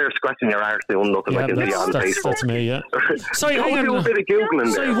sitting there scratching your arse doing nothing. I can see on Facebook. That's me, yeah. Sorry, do a bit of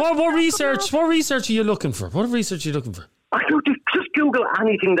Googling. Sorry, what research are you looking for? What research are you looking for? I don't just Google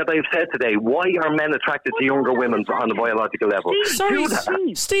anything that I've said today. Why are men attracted to younger women on a biological level? Sorry,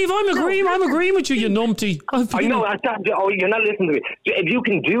 Steve, I'm agreeing with you, you numpty. I know. You're not listening to me. If you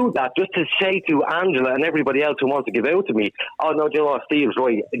can do that, just to say to Angela and everybody else who wants to give out to me, oh no, do you know what, Steve's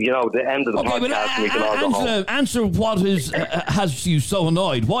right. You know, the end of the podcast, we can all go home. Answer what has you so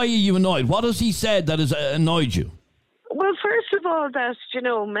annoyed. Why are you annoyed? What has he said that has annoyed you? Well, first of all, that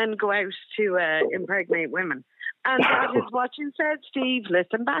men go out to impregnate women. And that is what you said, Steve.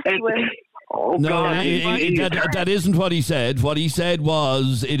 Listen back to it. Oh, no, that isn't what he said. What he said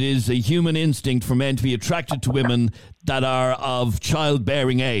was it is a human instinct for men to be attracted to women that are of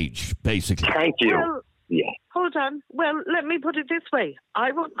childbearing age, basically. Thank you. Well, hold on. Well, let me put it this way.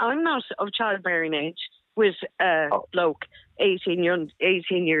 I'm not of childbearing age with a bloke 18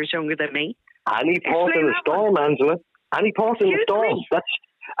 years younger than me. Any port in the storm, Angela. Any port in the storm.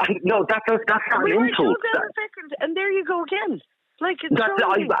 No, that's not an insult. And there you go again. Like it's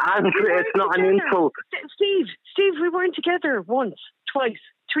not an insult. Steve, we weren't together once, twice,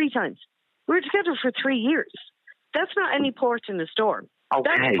 3 times. We were together for 3 years. That's not any port in a storm. Okay.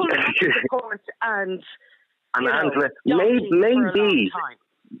 That's pulling up to the port and Angela,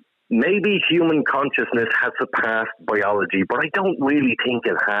 maybe human consciousness has surpassed biology, but I don't really think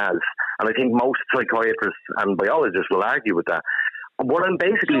it has. And I think most psychiatrists and biologists will argue with that. What I'm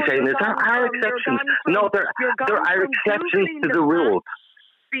basically saying is there are exceptions. No, there are exceptions to the rules.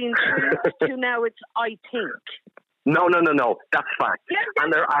 Being true to now it's I think. No. That's fact.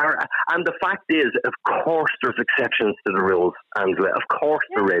 And the fact is, of course, there's exceptions to the rules, Angela. Of course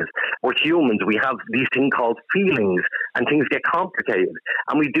there is. We're humans. We have these things called feelings, and things get complicated.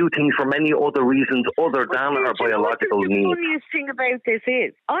 And we do things for many other reasons other than our biological needs. The funniest thing about this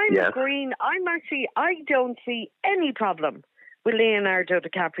is, I don't see any problem with Leonardo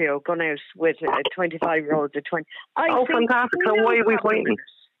DiCaprio going out with a 25-year-old at 20. Fantastic. So why are we fighting?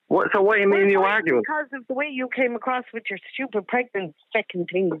 So why are you arguing? Because of the way you came across with your stupid pregnant second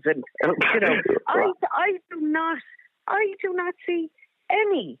things. And, I do not see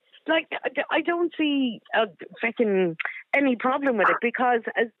any. Like, I don't see any problem with it, because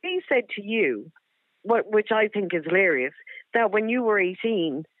as they said to you, which I think is hilarious, that when you were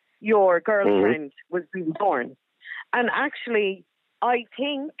 18, your girlfriend was being born. And actually, I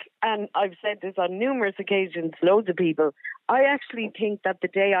think, and I've said this on numerous occasions, loads of people, I actually think that the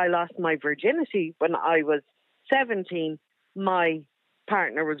day I lost my virginity, when I was 17, my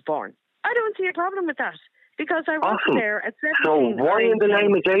partner was born. I don't see a problem with that, because I wasn't there at 17. So why in the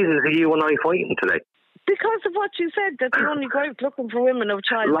name of Jesus are you and I fighting today? Because of what you said, that you only go out looking for women of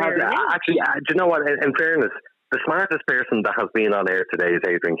childbearing age. Actually, do you know what, in fairness, the smartest person that has been on air today is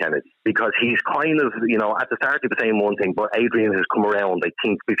Adrian Kennedy, because he's kind of, at the start he was saying one thing, but Adrian has come around, I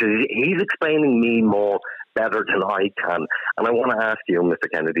think, because he's explaining me more better than I can. And I want to ask you, Mr.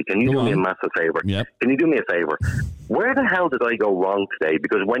 Kennedy, can you do me a massive favour? Yep. Can you do me a favour? Where the hell did I go wrong today?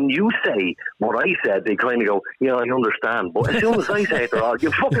 Because when you say what I said, they kind of go, I understand. But as soon as I say it, they're all,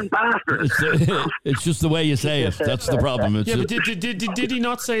 you fucking bastard. It's just the way you say it. That's the problem. But did he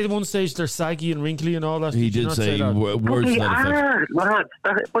not say at one stage they're saggy and wrinkly and all that? He did say words like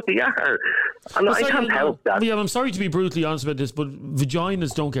that. But they are. And I can't help that. Yeah, I'm sorry to be brutally honest about this, but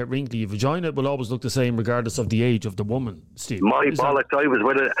vaginas don't get wrinkly. A vagina will always look the same regardless of the age of the woman, Steve. My bollocks, I was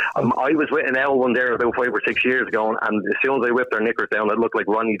with an L one there about 5 or 6 years ago, and as soon as I whipped her knickers down, it looked like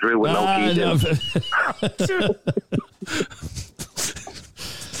Ronnie Drew with no teeth in.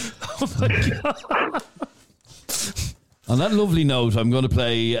 Oh my God. On that lovely note, I'm going to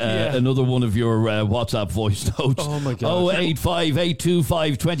play another one of your WhatsApp voice notes. Oh my God. 085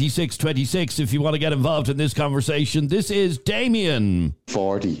 825 2626 if you want to get involved in this conversation. This is Damien.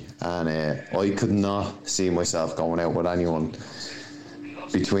 40, and I could not see myself going out with anyone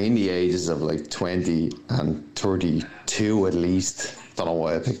between the ages of like 20 and 32 at least. Don't know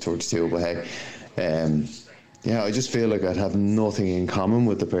why I picked 32, but hey. I just feel like I'd have nothing in common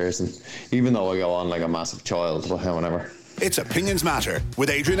with the person, even though I go on like a massive child, but whatever. It's Opinions Matter with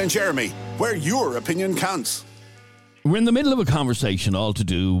Adrian and Jeremy, where your opinion counts. We're in the middle of a conversation all to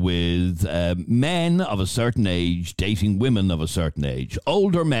do with men of a certain age dating women of a certain age.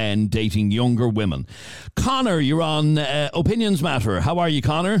 Older men dating younger women. Connor, you're on Opinions Matter. How are you,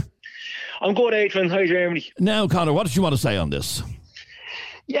 Connor? I'm good, Adrian. Hi, Jeremy. Now, Connor, what did you want to say on this?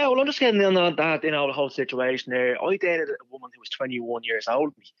 Yeah, well, I'm just getting in on that, the whole situation there. I dated a woman who was 21 years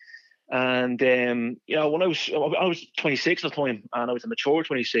old than me. And, when I was 26 at the time, and I was a mature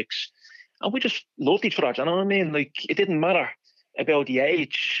 26, and we just loved each other, do you know what I mean? Like, it didn't matter about the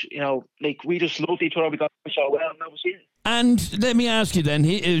age, we just loved each other, we got so well, and that was it. And let me ask you then,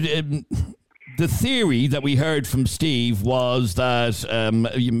 the theory that we heard from Steve was that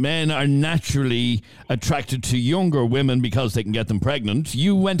men are naturally attracted to younger women because they can get them pregnant.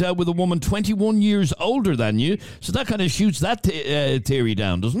 You went out with a woman 21 years older than you, so that kind of shoots that theory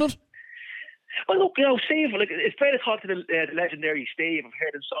down, doesn't it? Well, look, Steve, it's fair to talk to the legendary Steve. I've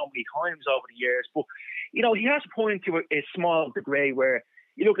heard him so many times over the years, but, he has a point to a small degree where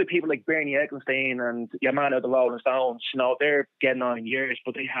you look at people like Bernie Ecclestone and your man out the Rolling Stones, they're getting on in years,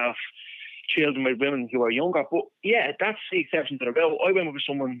 but they have children with women who are younger. But yeah, that's the exception to the rule. I went with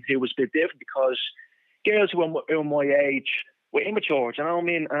someone who was a bit different because girls who were my age were immature, do you know what I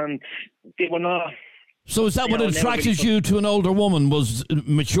mean? And they were not. So is that what attracted you to an older woman, was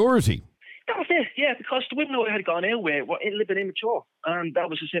maturity? That was it, yeah, because the women I had gone out with were a little bit immature, and that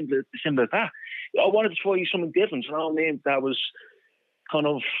was as simple as that. I wanted to try something different, you know what I mean? That was kind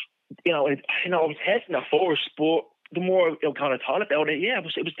of, I was hesitant at first, but the more I kind of thought about it, yeah, it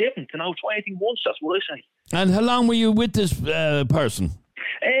was different. Try anything once, that's what I say. And how long were you with this person?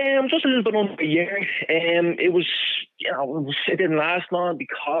 Just a little bit under a year. It didn't last long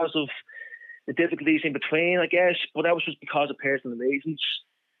because of the difficulties in between, I guess, but that was just because of personal reasons.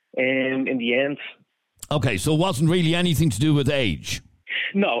 In the end. Okay, so it wasn't really anything to do with age?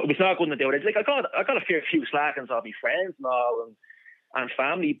 No, it was not going to do it. Like I got a fair few slackings of my friends and all, and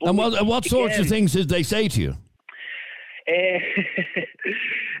family. But and what sorts of things did they say to you?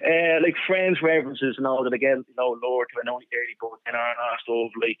 Like friends references and all that again, lower to an only 30 but and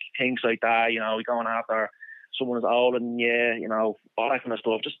stuff, like things like that, we going after someone is older than you, all that kind of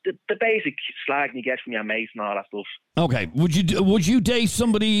stuff. Just the basic slag you get from your mates and all that stuff. Okay, would you date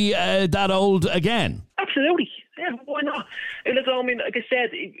somebody that old again? Absolutely, yeah. Why not? Like I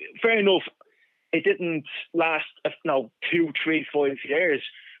said, fair enough. It didn't last, 2, 3, 5 years.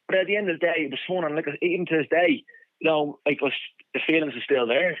 But at the end of the day, it was fun, and even to this day, the feelings are still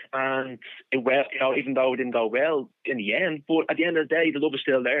there, and even though it didn't go well in the end, but at the end of the day, the love is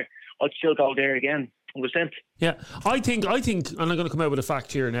still there. I'd still go there again. 100%. Yeah, I think, and I'm going to come out with a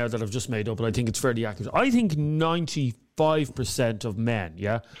fact here now that I've just made up, but I think it's fairly accurate. I think 95% of men,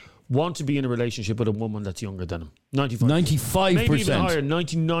 want to be in a relationship with a woman that's younger than them. 95%. Maybe even higher.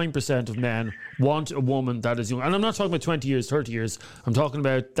 99% of men want a woman that is younger. And I'm not talking about 20 years, 30 years. I'm talking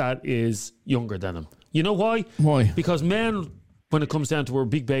about that is younger than them. You know why? Why? Because men, when it comes down to we're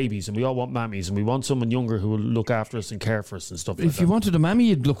big babies and we all want mammies and we want someone younger who will look after us and care for us and stuff like that. If you wanted a mammy,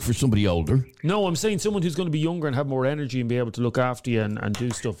 you'd look for somebody older. No, I'm saying someone who's going to be younger and have more energy and be able to look after you and do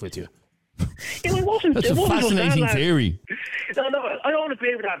stuff with you. Yeah, That's a fascinating theory. No, I don't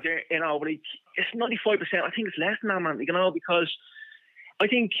agree with that there, but it's 95%. I think it's less than that, man, because I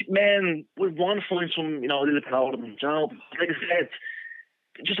think men would want to find some, a little bit older than them, like I said,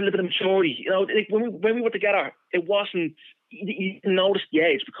 just a little bit of maturity. When we were together, it wasn't, you didn't notice the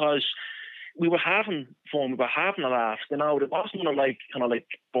age because we were having fun, we were having a laugh. It wasn't kind of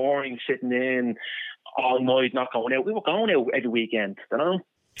boring sitting in all night, not going out. We were going out every weekend,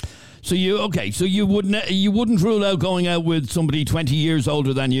 So you wouldn't rule out going out with somebody 20 years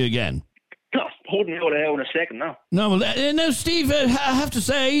older than you again? No, holding out in a second now. No, well, now, Steve, I have to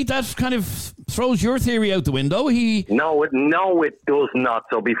say that kind of throws your theory out the window. No, it does not.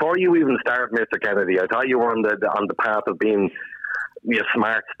 So before you even start, Mr. Kennedy, I thought you were on the path of being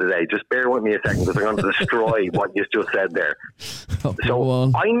smart today. Just bear with me a second because I'm going to destroy what you just said there.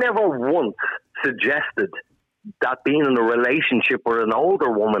 So I never once suggested that being in a relationship with an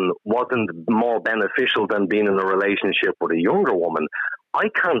older woman wasn't more beneficial than being in a relationship with a younger woman. I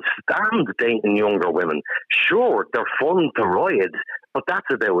can't stand dating younger women. Sure, they're fun to ride, but that's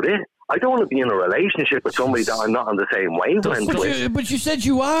about it. I don't want to be in a relationship with somebody that I'm not on the same wavelength with. But you said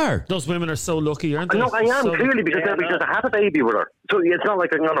you are. Those women are so lucky, aren't they? No, I am, clearly, because I had a baby with her. So it's not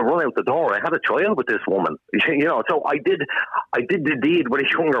like I'm going to run out the door. I had a child with this woman. So I did the deed with a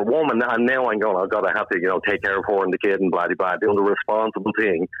younger woman, and now I'm going, I've got to have to, take care of her and the kid and blah, blah, blah, doing the responsible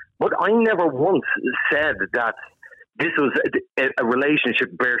thing. But I never once said that this was a relationship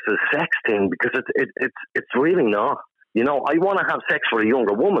versus sex thing, because it's really not. I want to have sex with a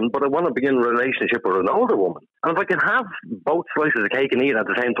younger woman, but I want to be in a relationship with an older woman. And if I can have both slices of cake and eat it at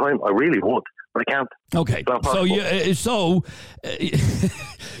the same time, I really would. But I can't. Okay,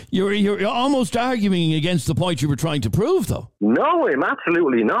 you're almost arguing against the point you were trying to prove, though. No, I'm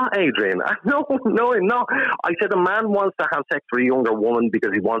absolutely not, Adrian. No, I'm not. I said a man wants to have sex with a younger woman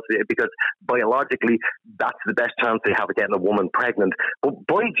because he wants it, because biologically that's the best chance they have of getting a woman pregnant. But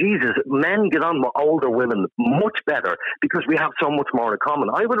by Jesus, men get on with older women much better because we have so much more in common.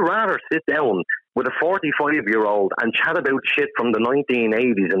 I would rather sit down with a 45-year-old and chat about shit from the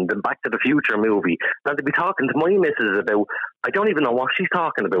 1980s and the Back to the Future movie than to be talking to my missus about, I don't even know what she's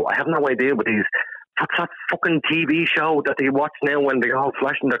talking about. I have no idea what these, what's that fucking TV show that they watch now when they're all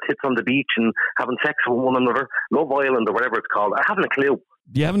flashing their tits on the beach and having sex with one another, Love Island or whatever it's called. I haven't a clue.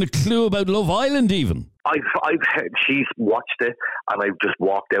 You haven't a clue about Love Island even? I've heard, she's watched it and I've just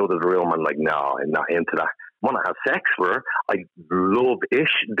walked out of the room and like, no, I'm not into that. I want to have sex with her. I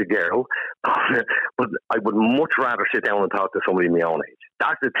love-ish the girl, but I would much rather sit down and talk to somebody my own age.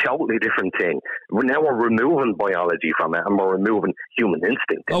 That's a totally different thing. Now we're removing biology from it and we're removing human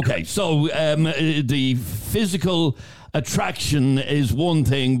instinct. Okay, so the physical attraction is one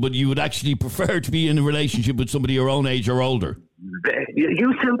thing, but you would actually prefer to be in a relationship with somebody your own age or older.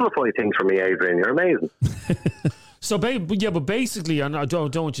 You simplify things for me, Adrian. You're amazing. So, but basically, and I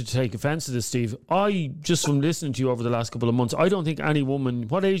don't want you to take offence to this, Steve, I, just from listening to you over the last couple of months, I don't think any woman,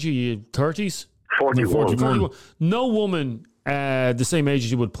 what age are you, 30s? 41. No woman the same age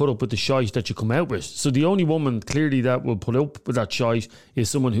as you would put up with the shite that you come out with. So the only woman, clearly, that will put up with that shite is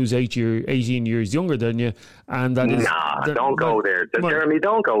someone who's 18 years younger than you. And that is... don't go there. Jeremy,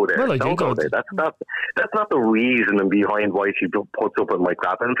 don't go there. Well, don't go there. That's not the reasoning behind why she puts up with my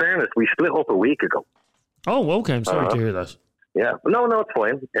crap. In fairness, we split up a week ago. Oh, okay. I'm sorry to hear that. Yeah, but no, it's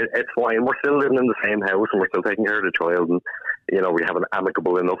fine. It's fine. We're still living in the same house and we're still taking care of the child, and we have an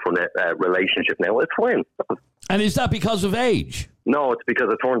amicable enough relationship now. It's fine. And is that because of age? No, it's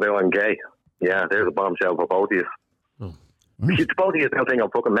because it turned out I'm gay. Yeah, there's a bombshell for both of you. Oh. You both of you still think I'm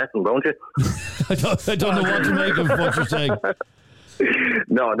fucking messing, don't you? I don't know what to make of what you're saying.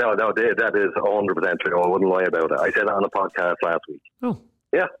 No, that is 100% true. I wouldn't lie about it. I said it on a podcast last week. Oh.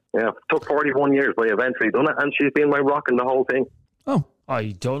 Yeah. It took 41 years, but I eventually done it, and she's been my rock in the whole thing. Oh,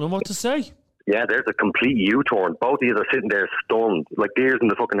 I don't know what to say. Yeah, there's a complete U-turn. Both of you are sitting there stunned, like deers in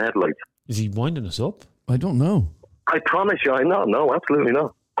the fucking headlights. Is he winding us up? I don't know. I promise you, I'm not. No, absolutely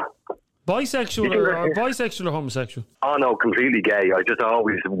not. Bisexual or homosexual? Oh, no, completely gay. I just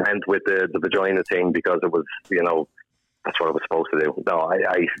always went with the vagina thing because it was, that's what I was supposed to do.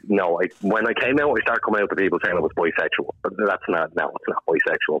 No, when I came out, I started coming out to people saying I was bisexual. But it's not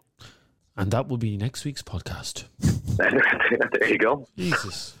bisexual. And that will be next week's podcast. There you go.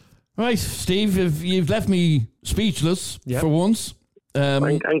 Jesus. Right, Steve, you've left me speechless for once.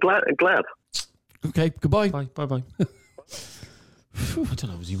 I'm glad. Okay, goodbye. Bye. I don't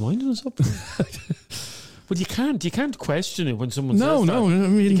know, was he winding us up? But you can't question it when someone says that. No, I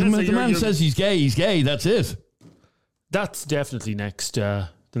mean, the man says he's gay, that's it. That's definitely the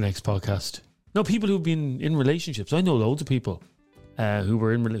next podcast. No, people who've been in relationships. I know loads of people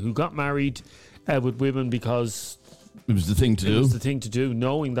who got married with women because it was the thing to do. It was the thing to do,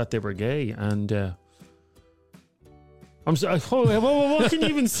 knowing that they were gay. And I'm sorry. What can you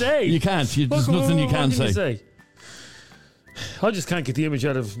even say? You can't. There's nothing you can say. I just can't get the image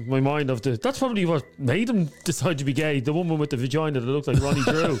out of my mind of that's probably what made him decide to be gay. The woman with the vagina that looked like Ronnie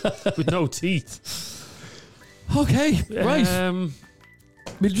Drew with no teeth. Okay, right.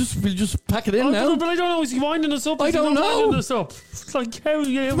 We'll just pack it in now. But I don't know. Is he winding us up? I don't know. Winding us up? It's like how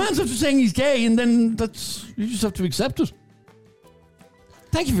the man's after saying he's gay, and then you just have to accept it.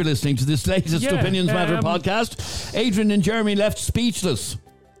 Thank you for listening to this latest Opinions Matter podcast. Adrian and Jeremy left speechless.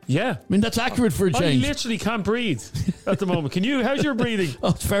 Yeah, I mean that's accurate for a change. I literally can't breathe at the moment. Can you? How's your breathing? Oh,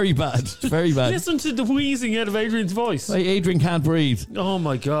 it's very bad. It's very bad. Listen to the wheezing out of Adrian's voice. Adrian can't breathe. Oh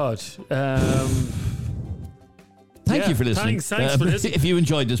my god. Thank you for listening. Thanks for listening. If you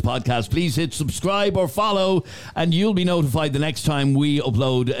enjoyed this podcast, please hit subscribe or follow, and you'll be notified the next time we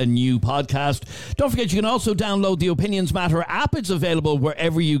upload a new podcast. Don't forget, you can also download the Opinions Matter app. It's available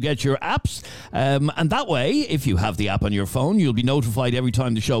wherever you get your apps. And that way, if you have the app on your phone, you'll be notified every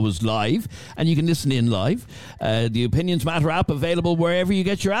time the show is live, and you can listen in live. The Opinions Matter app available wherever you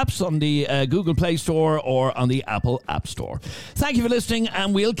get your apps, on the Google Play Store or on the Apple App Store. Thank you for listening,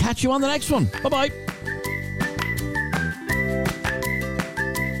 and we'll catch you on the next one. Bye-bye.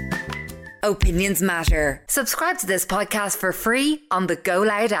 Opinions Matter. Subscribe to this podcast for free on the Go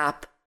Loud app.